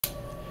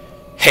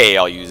Hey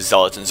all you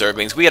Zealots and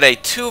Zerglings, we got a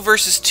 2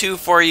 versus 2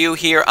 for you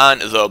here on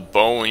the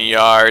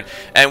Boneyard,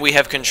 and we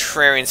have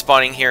Contrarian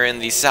spawning here in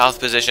the south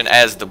position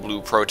as the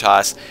blue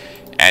Protoss,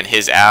 and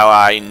his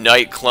ally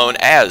Night Clone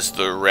as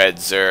the red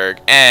Zerg,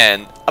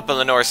 and up on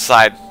the north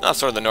side,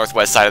 sort of the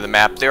northwest side of the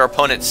map, their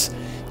opponents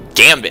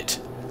Gambit,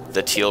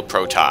 the teal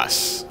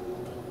Protoss.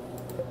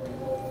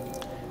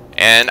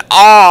 And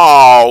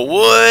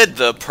wood,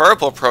 the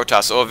purple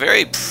Protoss, so a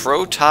very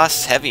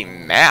Protoss heavy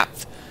map.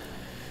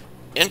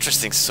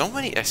 Interesting,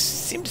 I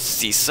seem to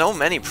see so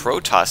many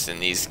Protoss in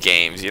these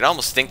games. You'd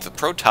almost think the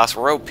Protoss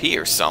were OP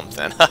or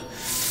something.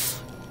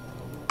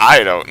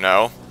 I don't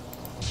know.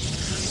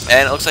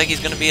 And it looks like he's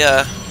going to be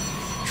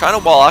trying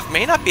to wall off.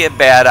 May not be a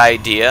bad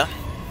idea.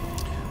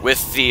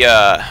 With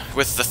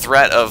the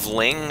threat of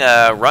Ling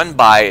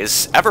run-by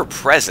is ever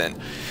present,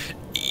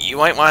 you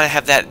might want to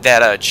have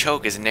that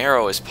choke as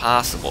narrow as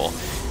possible.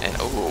 And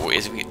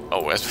is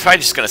probably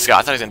just going to scout.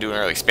 I thought he was going to do an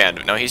early expand,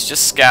 but no, he's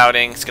just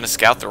scouting. He's going to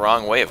scout the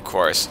wrong way, of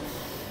course.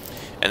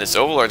 And this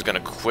Overlord's going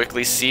to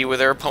quickly see where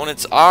their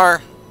opponents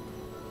are,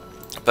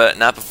 but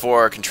not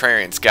before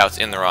Contrarian scouts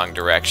in the wrong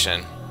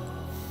direction.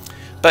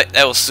 But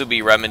that will soon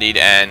be remedied,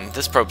 and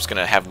this probe's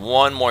going to have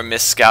one more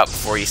missed scout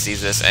before he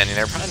sees this, and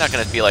they're probably not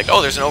going to be like,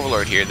 oh, there's an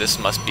Overlord here. They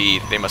must be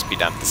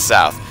down to the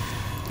south.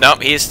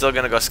 Nope, he is still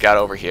going to go scout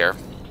over here.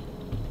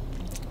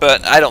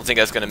 But I don't think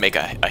that's going to make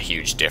a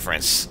huge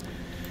difference.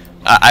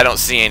 I don't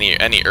see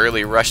any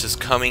early rushes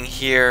coming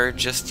here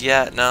just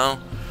yet, no.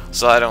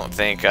 So I don't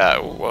think.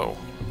 Whoa.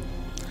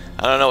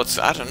 I don't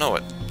know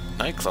what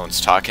Night Clone's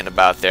talking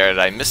about there. Did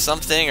I miss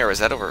something, or was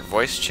that over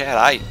voice chat?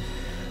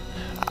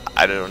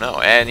 I don't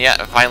know. And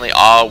yeah, finally,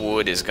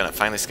 wood is gonna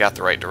finally scout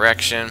the right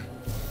direction,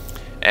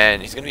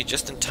 and he's gonna be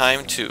just in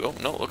time to. Oh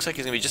no, it looks like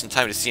he's gonna be just in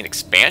time to see an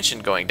expansion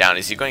going down.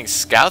 Is he going to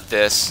scout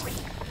this?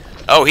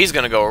 Oh, he's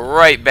gonna go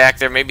right back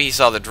there. Maybe he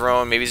saw the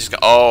drone. Maybe he's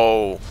just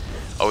gonna.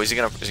 Is he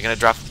gonna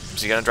drop?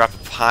 Is he going to drop a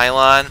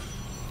pylon?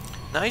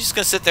 No, he's just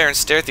going to sit there and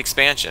stare at the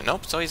expansion.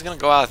 Nope, so he's going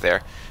to go out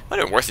there. Might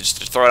have been worth it just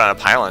to throw it on a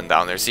pylon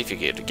down there, see if you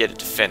could get it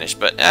to finish.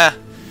 But, I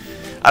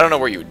don't know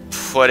where you would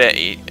put it.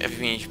 I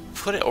mean, you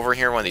put it over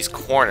here in one of these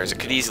corners. It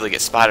could easily get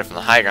spotted from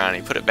the high ground.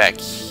 And you put it back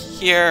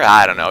here.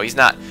 I don't know. He's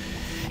not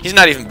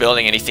even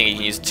building anything he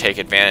can use to take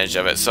advantage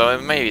of it. So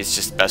maybe it's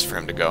just best for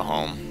him to go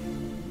home.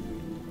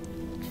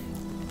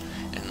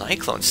 Night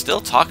Clone's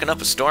still talking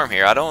up a storm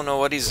here. I don't know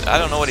what he's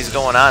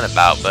going on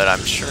about, but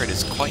I'm sure it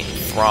is quite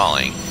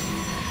enthralling.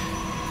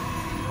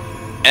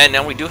 And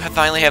now we do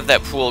finally have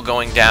that pool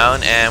going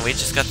down, and we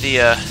just got the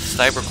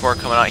Cyber Core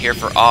coming out here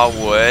for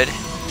wood.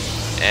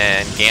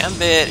 And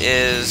Gambit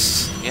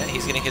is,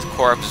 he's getting his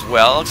core up as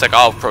well. Looks like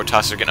all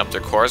Protoss are getting up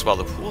their cores, while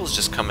the pool is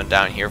just coming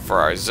down here for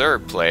our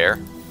Zerg player.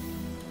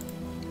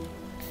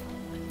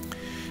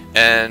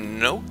 And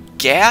no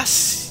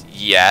gas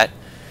yet.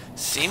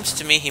 Seems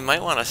to me he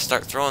might want to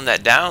start throwing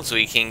that down so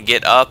he can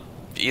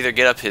either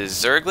get up his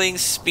Zergling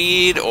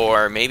speed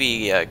or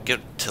maybe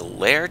get to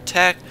lair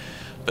tech.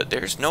 But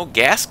there's no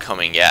gas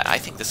coming yet. I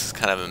think this is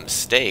kind of a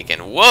mistake.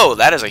 And whoa,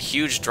 that is a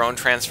huge drone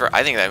transfer.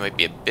 I think that might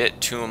be a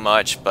bit too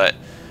much, but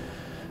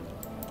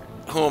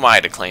who am I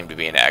to claim to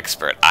be an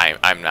expert?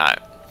 I'm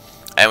not.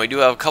 And we do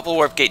have a couple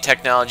warp gate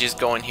technologies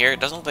going here. It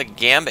doesn't look like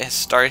Gambit has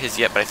started his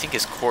yet, but I think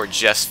his core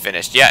just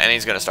finished. Yeah, and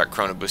he's going to start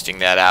chrono boosting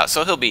that out.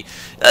 So he'll be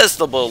just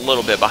a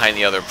little bit behind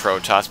the other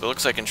Protoss, but it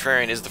looks like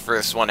Contrarian is the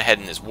first one ahead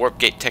in his warp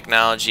gate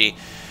technology.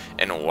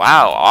 And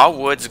wow,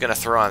 wood's going to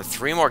throw on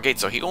 3 more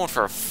gates, so he's going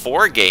for a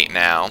 4 gate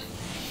now.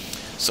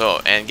 So,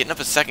 and getting up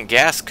his second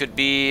gas could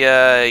be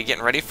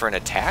getting ready for an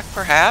attack,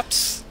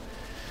 perhaps?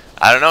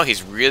 I don't know,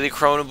 he's really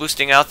chrono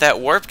boosting out that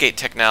warp gate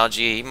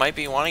technology. He might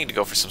be wanting to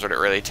go for some sort of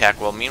early attack.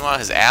 Well, meanwhile,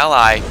 his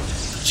ally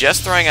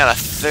just throwing out a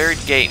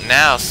 3rd gate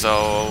now,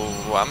 so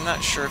I'm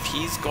not sure if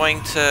he's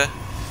going to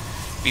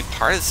be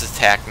part of this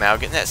attack now.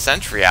 Getting that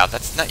sentry out,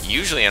 that's not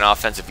usually an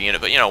offensive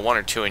unit, but 1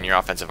 or 2 in your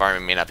offensive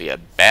army may not be a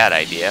bad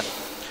idea.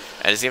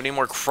 And does he have any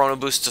more chrono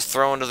boosts to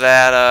throw into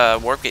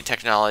that warp gate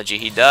technology?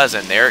 He does,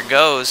 and there it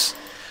goes.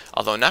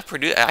 Although not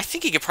produce, I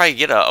think he could probably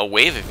get a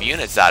wave of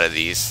units out of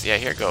these. Yeah,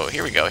 here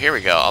we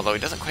go. Although he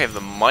doesn't quite have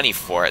the money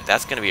for it,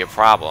 that's going to be a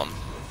problem.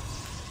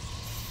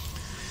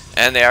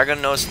 And they are going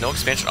to notice no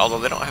expansion, although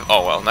they don't have.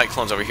 Oh well, Night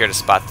Clone's over here to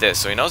spot this,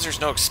 so he knows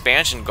there's no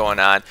expansion going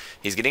on.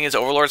 He's getting his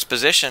Overlord's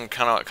position,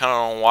 kind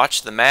of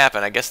watch the map,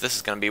 and I guess this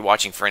is going to be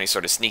watching for any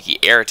sort of sneaky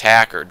air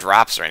attack or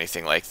drops or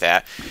anything like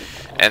that.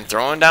 And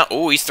throwing down.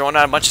 Oh, he's throwing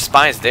down a bunch of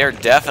spines. They're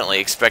definitely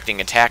expecting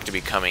attack to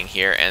be coming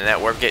here, and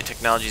that warp gate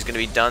technology is going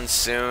to be done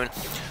soon.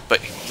 But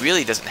he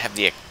really doesn't have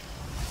the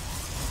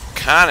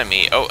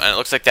economy. Oh, and it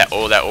looks like that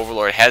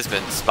Overlord has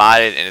been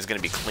spotted and is going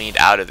to be cleaned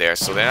out of there.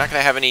 So they're not going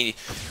to have any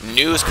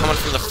news coming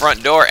from the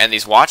front door, and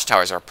these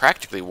watchtowers are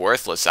practically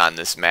worthless on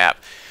this map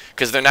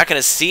because they're not going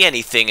to see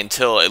anything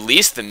until at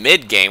least the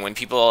mid-game when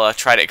people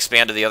try to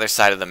expand to the other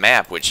side of the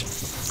map, which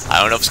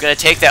I don't know if it's going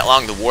to take that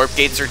long. The warp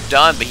gates are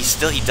done, but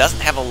he doesn't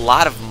have a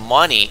lot of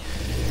money.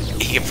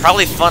 He can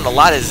probably fund a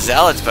lot of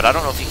Zealots, but I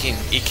don't know if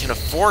he can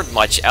afford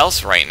much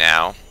else right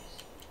now.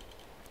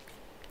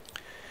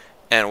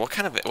 And what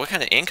kind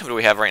of income do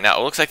we have right now?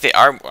 It looks like they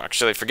are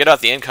actually, forget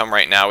about the income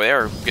right now. They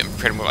are getting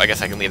pretty much, I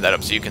guess I can leave that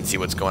up so you can see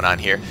what's going on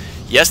here.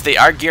 Yes, they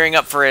are gearing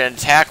up for an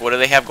attack. What do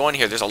they have going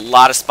here? There's a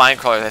lot of spine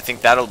crawlers. I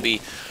think that'll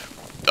be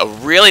a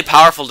really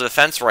powerful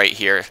defense right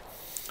here.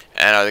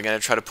 And are they going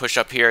to try to push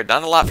up here?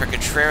 Not a lot for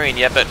Contrarian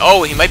yet, but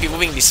oh, he might be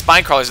moving these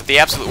spine crawlers at the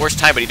absolute worst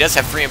time, but he does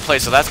have 3 in play,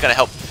 so that's going to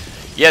help.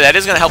 Yeah, that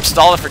is going to help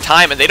stall it for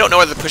time, and they don't know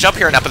whether to push up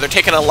here or not, but they're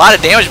taking a lot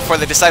of damage before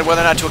they decide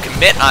whether or not to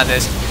commit on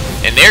this.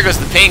 And there goes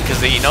the ping, because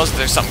he knows that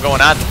there's something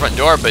going on at the front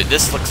door, but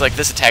this looks like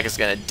this attack is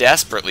going to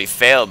desperately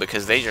fail,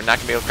 because they are not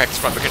going to be able to crack this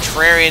front. But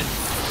Contrarian,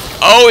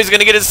 oh, he's going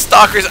to get his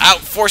stalkers out,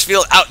 force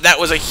field out. That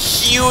was a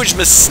huge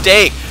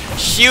mistake.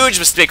 Huge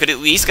mistake, but at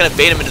least going to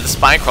bait him into the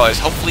spine crawlers.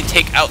 Hopefully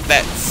take out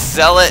that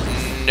Zealot.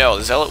 No,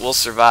 the Zealot will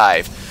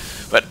survive.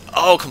 But,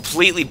 oh,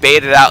 completely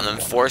baited out and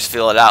then force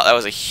field it out. That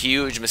was a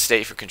huge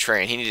mistake for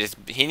Contrarian.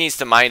 He needs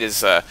to mind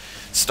his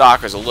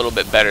stalkers a little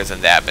bit better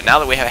than that. But now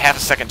that we have half a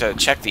second to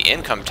check the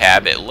income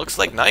tab, it looks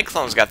like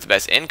Nightclone's got the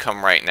best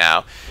income right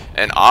now.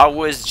 And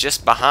Awa's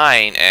just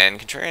behind, and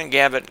Contrarian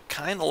Gambit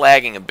kind of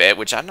lagging a bit,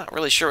 which I'm not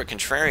really sure what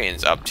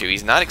Contrarian's up to.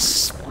 He's not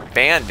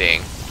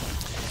expanding,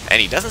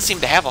 and he doesn't seem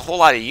to have a whole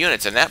lot of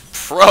units. And that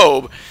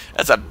probe,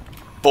 that's a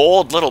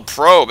bold little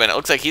probe, and it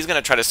looks like he's going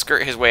to try to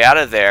skirt his way out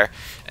of there.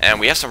 And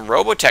we have some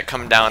Robotech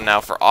coming down now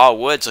for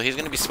Awa, so he's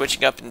going to be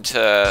switching up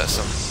into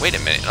some... Wait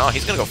a minute. Oh,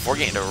 he's going to go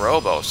 4-gate into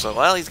Robo. So,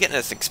 well, he's getting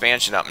this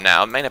expansion up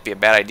now. It might not be a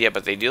bad idea,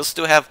 but they do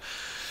still have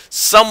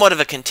somewhat of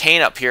a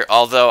contain up here.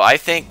 Although, I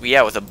think,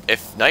 yeah,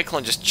 if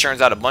Nightclone just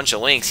churns out a bunch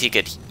of links, he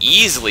could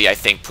easily, I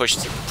think, push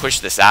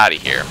this out of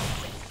here.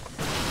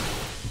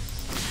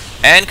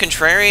 And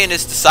Contrarian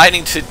is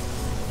deciding to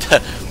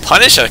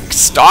punish a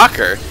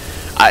Stalker.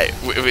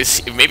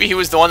 Maybe he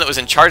was the one that was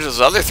in charge of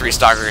those other 3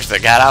 stalkers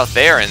that got out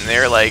there, and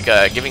they're like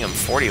giving him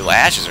 40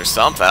 lashes or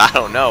something. I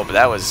don't know, but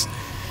that was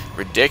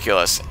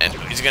ridiculous. And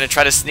he's going to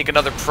try to sneak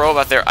another probe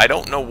out there. I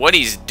don't know what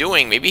he's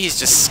doing. Maybe he's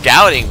just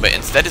scouting, but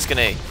instead he's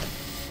going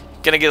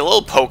to get a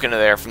little poke into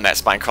there from that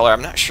spine crawler.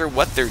 I'm not sure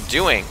what they're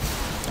doing.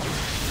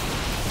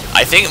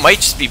 I think it might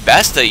just be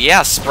best to,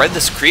 yeah, spread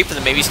this creep and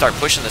then maybe start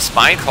pushing the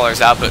spine crawlers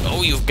out. But,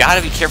 oh, you've got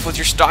to be careful with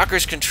your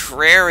stalkers,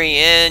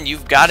 Contrarian.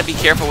 You've got to be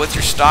careful with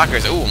your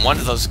stalkers. Oh, and one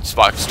of those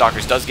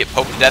stalkers does get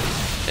poked to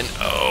death. And,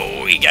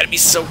 oh, you got to be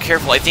so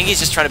careful. I think he's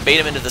just trying to bait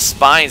him into the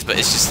spines, but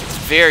it's just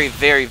very,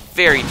 very,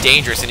 very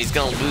dangerous. And he's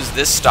going to lose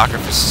this stalker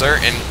for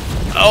certain.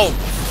 Oh,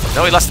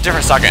 no, he lost a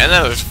different stalker. And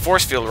then there's a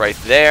force field right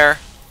there.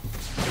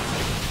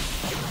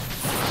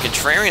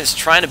 Contrarian's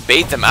trying to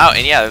bait them out,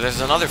 and yeah,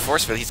 there's another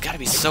force field. He's got to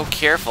be so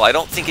careful. I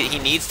don't think he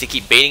needs to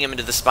keep baiting him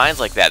into the spines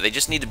like that. They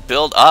just need to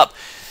build up.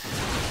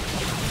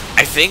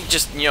 I think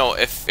just, you know,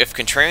 if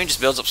Contrarian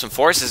just builds up some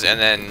forces and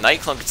then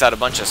Nightclone gets out a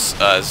bunch of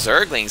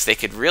Zerglings, they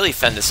could really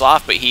fend this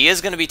off, but he is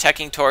going to be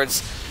teching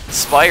towards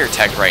Spire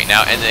Tech right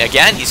now, and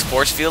again, he's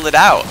force fielded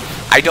out.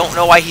 I don't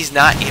know why he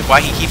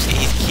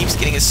keeps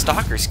getting his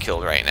stalkers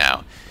killed right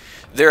now.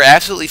 They're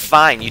absolutely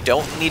fine. You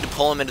don't need to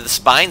pull them into the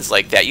spines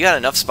like that. You got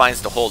enough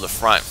spines to hold the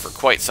front for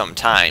quite some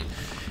time,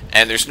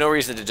 and there's no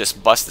reason to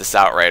just bust this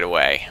out right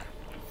away.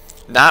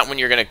 Not when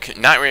you're gonna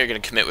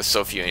commit with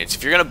so few units.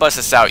 If you're gonna bust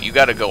this out, you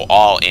got to go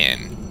all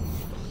in.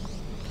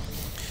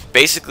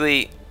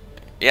 Basically,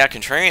 yeah,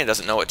 Contrarian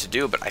doesn't know what to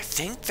do, but I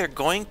think they're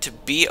going to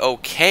be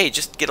okay.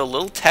 Just get a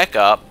little tech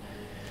up,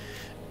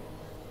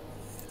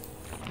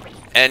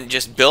 and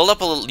just build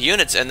up a little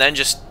units, and then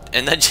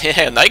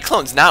yeah,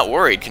 Nightclone's not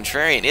worried.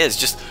 Contrarian is.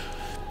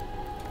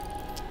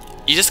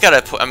 You just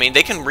gotta put, I mean,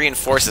 they can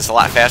reinforce this a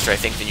lot faster, I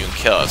think, than you can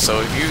kill it. So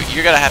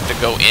you're gonna have to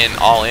go in,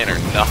 all in, or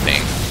nothing.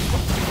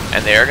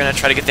 And they're gonna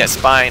try to get that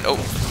spine. Oh,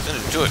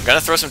 gonna do it. Gonna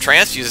throw some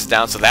transfuses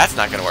down, so that's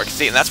not gonna work.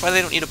 See, and that's why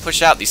they don't need to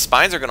push out. These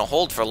spines are gonna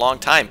hold for a long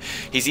time.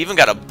 He's even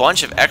got a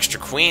bunch of extra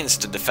queens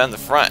to defend the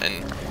front,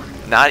 and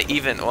not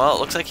even, well, it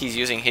looks like he's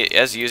using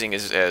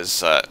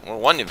well,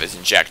 one of his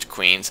inject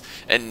queens.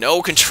 And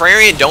no,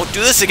 Contrarian, don't do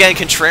this again.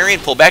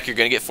 Contrarian, pull back. You're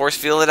going to get force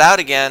fielded out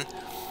again.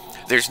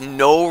 There's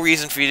no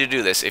reason for you to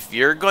do this. If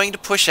you're going to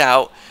push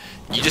out,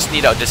 you just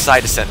need to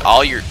decide to send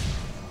all your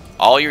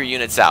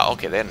units out.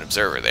 Okay, they had an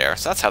observer there,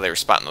 so that's how they were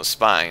spotting those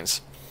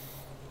spines.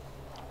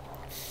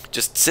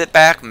 Just sit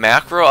back,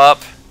 macro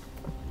up.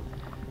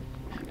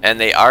 And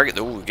they are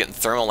getting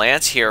Thermal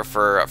Lance here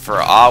for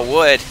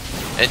Awa.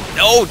 And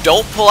no,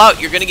 don't pull out.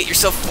 You're going to get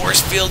yourself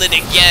force fielded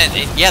again.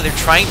 And yeah, they're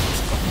trying.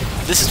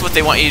 This is what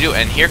they want you to do.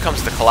 And here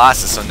comes the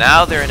Colossus. So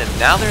now they're in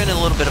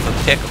a little bit of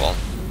a pickle.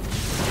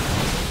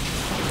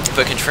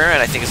 But Contrarian,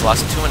 I think, has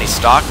lost too many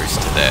stalkers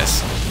to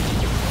this.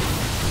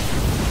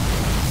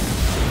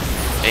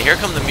 And here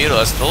come the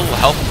Mutalisks. They'll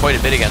help quite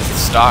a bit against the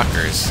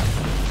stalkers.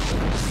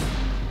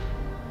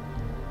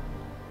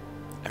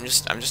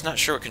 I'm just not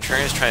sure what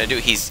Contrarian is trying to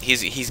do.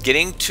 He's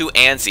getting too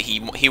antsy.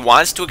 He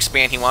wants to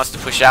expand, he wants to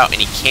push out,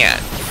 and he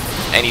can't.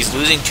 And he's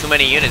losing too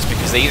many units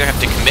because they either have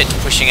to commit to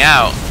pushing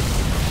out,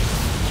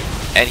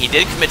 and he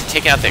did commit to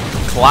taking out the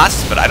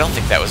Colossus, but I don't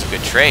think that was a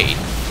good trade.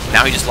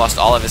 Now he just lost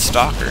all of his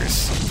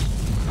stalkers.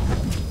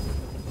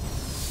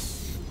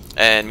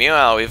 And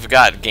meanwhile, we've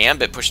got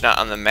Gambit pushing out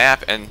on the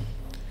map, and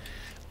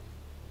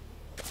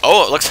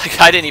Oh, it looks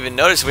like I didn't even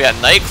notice. We got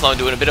Nightclone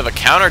doing a bit of a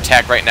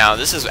counterattack right now.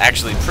 This is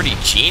actually pretty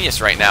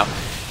genius right now.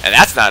 And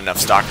that's not enough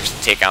Stalkers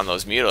to take on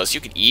those Mutilas.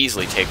 You could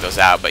easily take those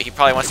out, but he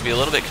probably wants to be a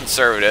little bit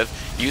conservative.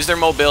 Use their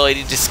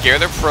mobility to scare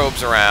their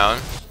probes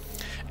around.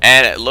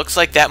 And it looks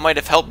like that might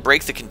have helped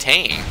break the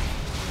contain.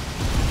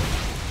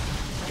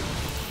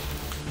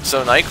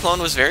 So Nightclone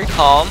was very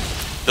calm,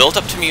 built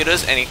up to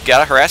Mutas, and he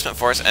got a harassment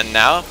force, and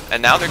now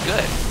they're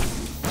good.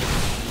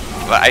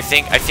 But I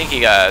think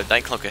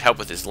Nightclone could help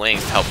with his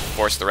Lings to help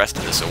force the rest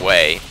of this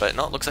away. But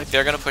no, it looks like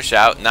they're going to push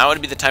out. Now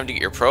would be the time to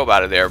get your probe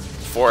out of there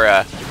before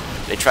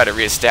they try to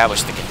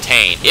reestablish the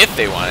contain, if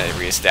they want to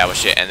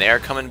reestablish it. And they are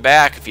coming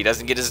back. If he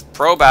doesn't get his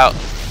probe out,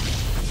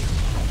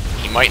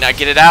 he might not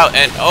get it out.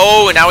 And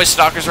oh, and now his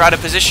Stalkers are out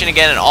of position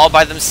again and all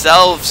by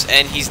themselves,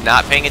 and he's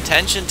not paying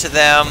attention to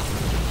them.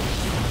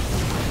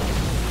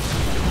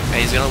 And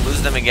he's going to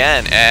lose them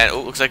again. And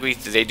oh, looks like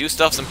they do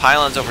still have some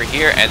pylons over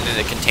here, and then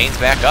the contain's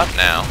back up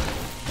now.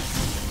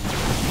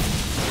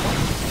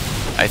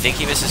 I think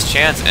he missed his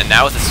chance, and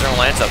now with the Cernal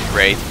Lance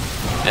upgrade.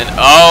 And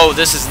oh,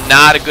 this is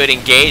not a good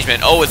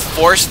engagement. Oh, with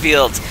force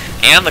fields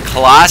and the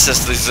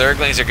Colossus, the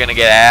Zerglings are going to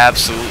get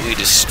absolutely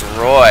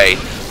destroyed.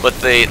 But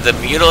the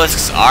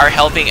Mutalisks are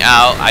helping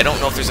out. I don't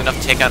know if there's enough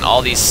to take on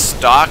all these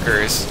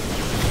Stalkers.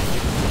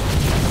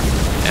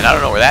 And I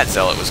don't know where that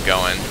Zealot was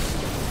going.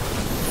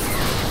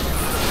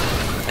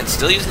 And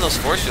still using those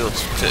force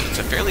fields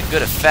to fairly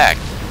good effect.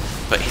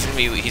 But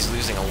he's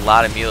losing a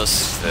lot of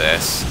Mutalisks to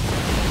this.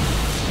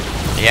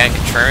 Yeah, and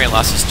Contrarian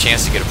lost his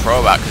chance to get a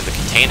probe out because the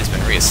contain has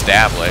been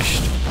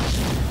reestablished.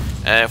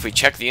 And if we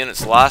check the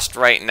units lost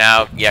right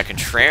now, yeah,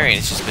 Contrarian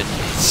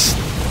it's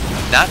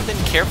not been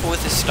careful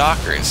with his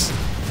Stalkers.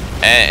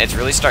 And it's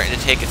really starting to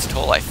take its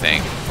toll, I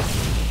think.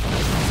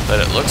 But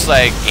it looks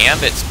like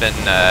Gambit's been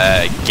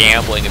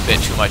gambling a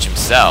bit too much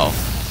himself.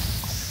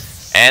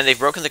 And they've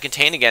broken the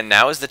contain again.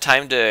 Now is the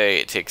time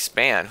to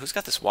expand. Who's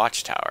got this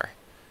watchtower?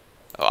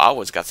 Oh,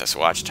 Alwood's got this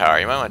watchtower.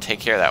 You might want to take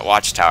care of that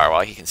watchtower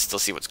while he can still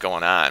see what's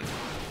going on.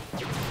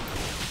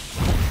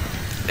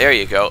 There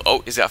you go.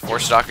 Oh, he's got 4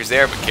 Stalkers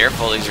there, but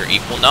careful, these are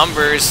equal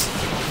numbers.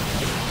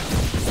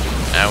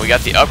 And we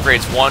got the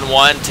upgrades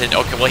 1-1 to...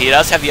 Okay, well, he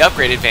does have the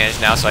upgrade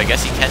advantage now, so I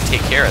guess he can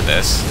take care of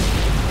this.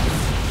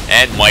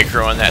 And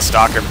microing that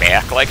Stalker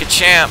back like a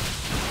champ.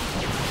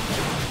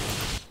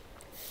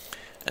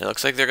 And it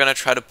looks like they're going to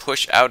try to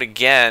push out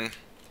again.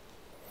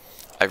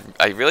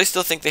 I really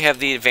still think they have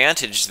the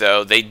advantage,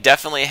 though. They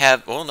definitely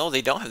have... Well, no,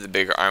 they don't have the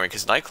bigger army,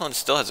 because Nightclone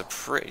still has a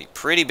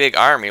pretty big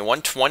army.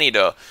 120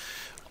 to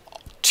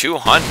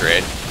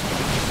 200.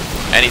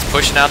 And he's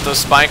pushing out those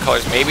Spine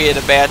Crawlers, maybe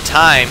at a bad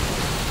time.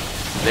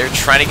 They're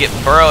trying to get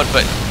burrowed,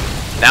 but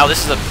now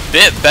this is a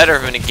bit better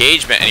of an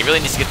engagement, and he really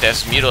needs to get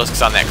those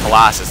Mutalisks on that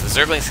Colossus. The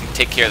Zerglings can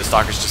take care of the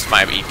Stalkers just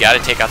fine, but you've got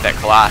to take out that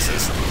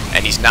Colossus.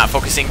 And he's not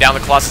focusing down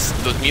the Colossus.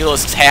 The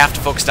Mutalisks have to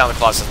focus down the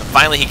Colossus. And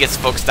finally, he gets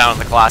focused down on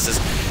the Colossus.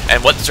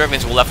 And what the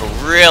Zerglings will left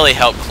will really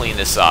help clean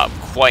this up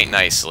quite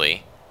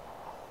nicely.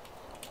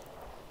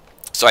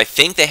 So I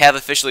think they have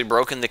officially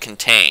broken the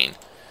contain.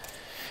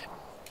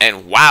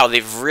 And wow,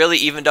 they've really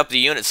evened up the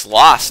units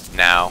lost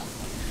now.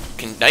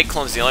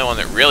 Nightclone's the only one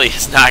that really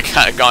has not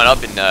gone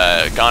up in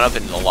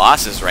the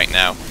losses right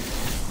now.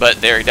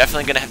 But they're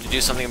definitely going to have to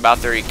do something about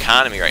their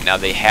economy right now.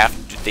 They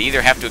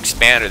either have to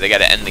expand or they got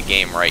to end the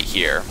game right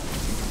here.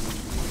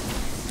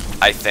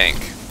 I think.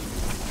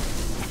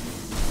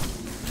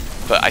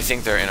 But I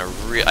think they're in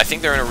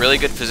a really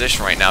good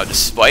position right now,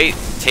 despite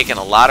taking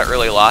a lot of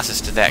early losses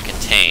to that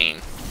contain.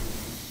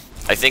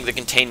 I think the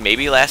contain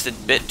maybe lasted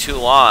a bit too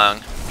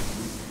long,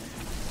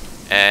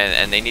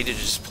 and they need to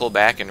just pull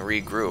back and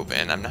regroup.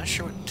 And I'm not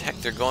sure what the heck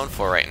they're going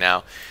for right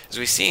now. As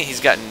we see, he's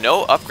got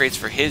no upgrades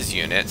for his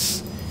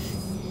units.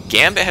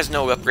 Gambit has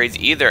no upgrades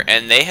either,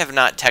 and they have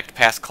not teched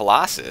past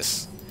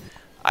Colossus.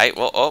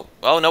 Oh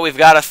no, we've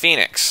got a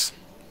Phoenix.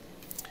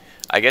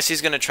 I guess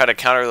he's going to try to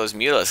counter those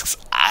Mutalisks.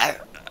 I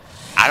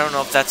don't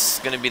know if that's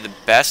going to be the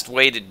best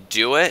way to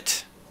do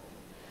it.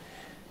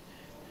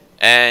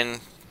 And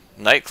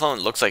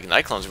Nightclone, looks like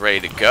Nightclone's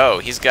ready to go.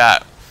 He's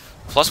got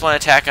 +1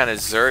 attack on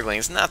his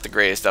Zerglings, not the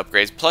greatest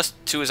upgrades.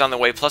 +2 is on the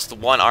way, plus the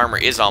 1 armor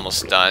is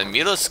almost done.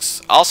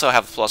 Mutalisks also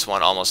have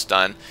 +1 almost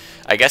done.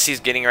 I guess he's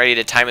getting ready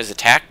to time his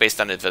attack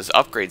based on if his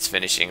upgrades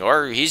finishing,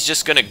 or he's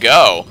just going to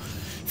go.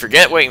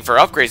 Forget waiting for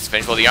upgrades to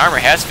finish. Well, the armor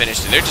has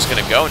finished, and they're just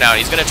going to go now. And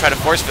he's going to try to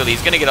force field.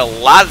 He's going to get a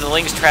lot of the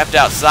Lings trapped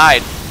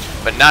outside,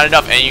 but not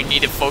enough. And you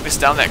need to focus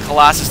down that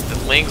Colossus.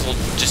 The Lings will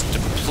just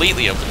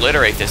completely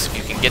obliterate this if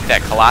you can get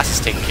that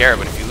Colossus taken care of.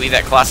 But if you leave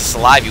that Colossus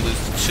alive, you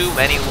lose too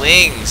many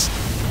Lings.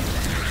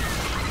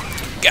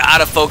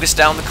 Gotta focus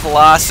down the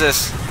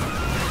Colossus.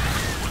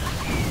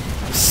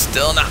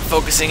 Still not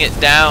focusing it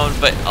down,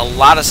 but a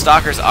lot of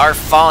Stalkers are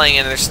falling,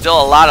 and there's still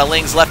a lot of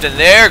Lings left, and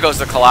there goes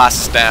the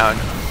Colossus down.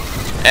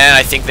 And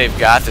I think they've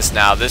got this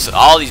now.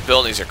 All these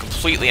buildings are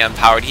completely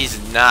unpowered. He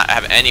does not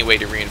have any way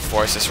to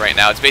reinforce this right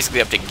now. It's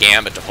basically up to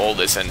Gambit to hold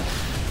this, and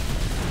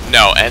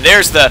no. And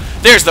there's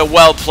the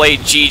well-played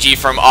GG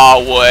from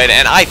Allwood,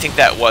 and I think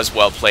that was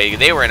well played.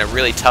 They were in a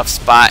really tough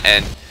spot,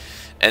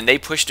 and they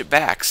pushed it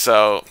back.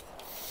 So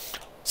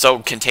So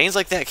contains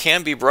like that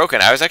can be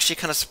broken. I was actually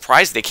kind of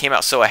surprised they came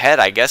out so ahead.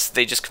 I guess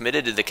they just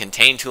committed to the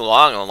contain too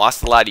long and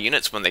lost a lot of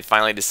units when they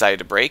finally decided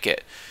to break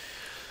it.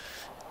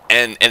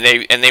 And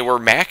they were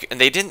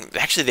they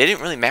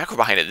didn't really macro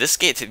behind it. This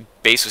gate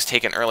base was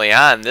taken early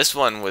on. This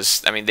one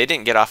was, I mean, they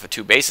didn't get off of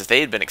 2 bases. If they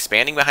had been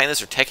expanding behind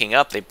this or teching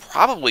up, they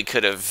probably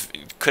could have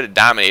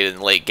dominated in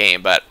the late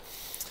game. But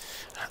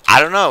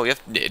I don't know. You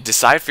have to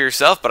decide for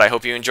yourself. But I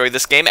hope you enjoyed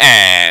this game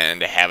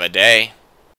and have a day.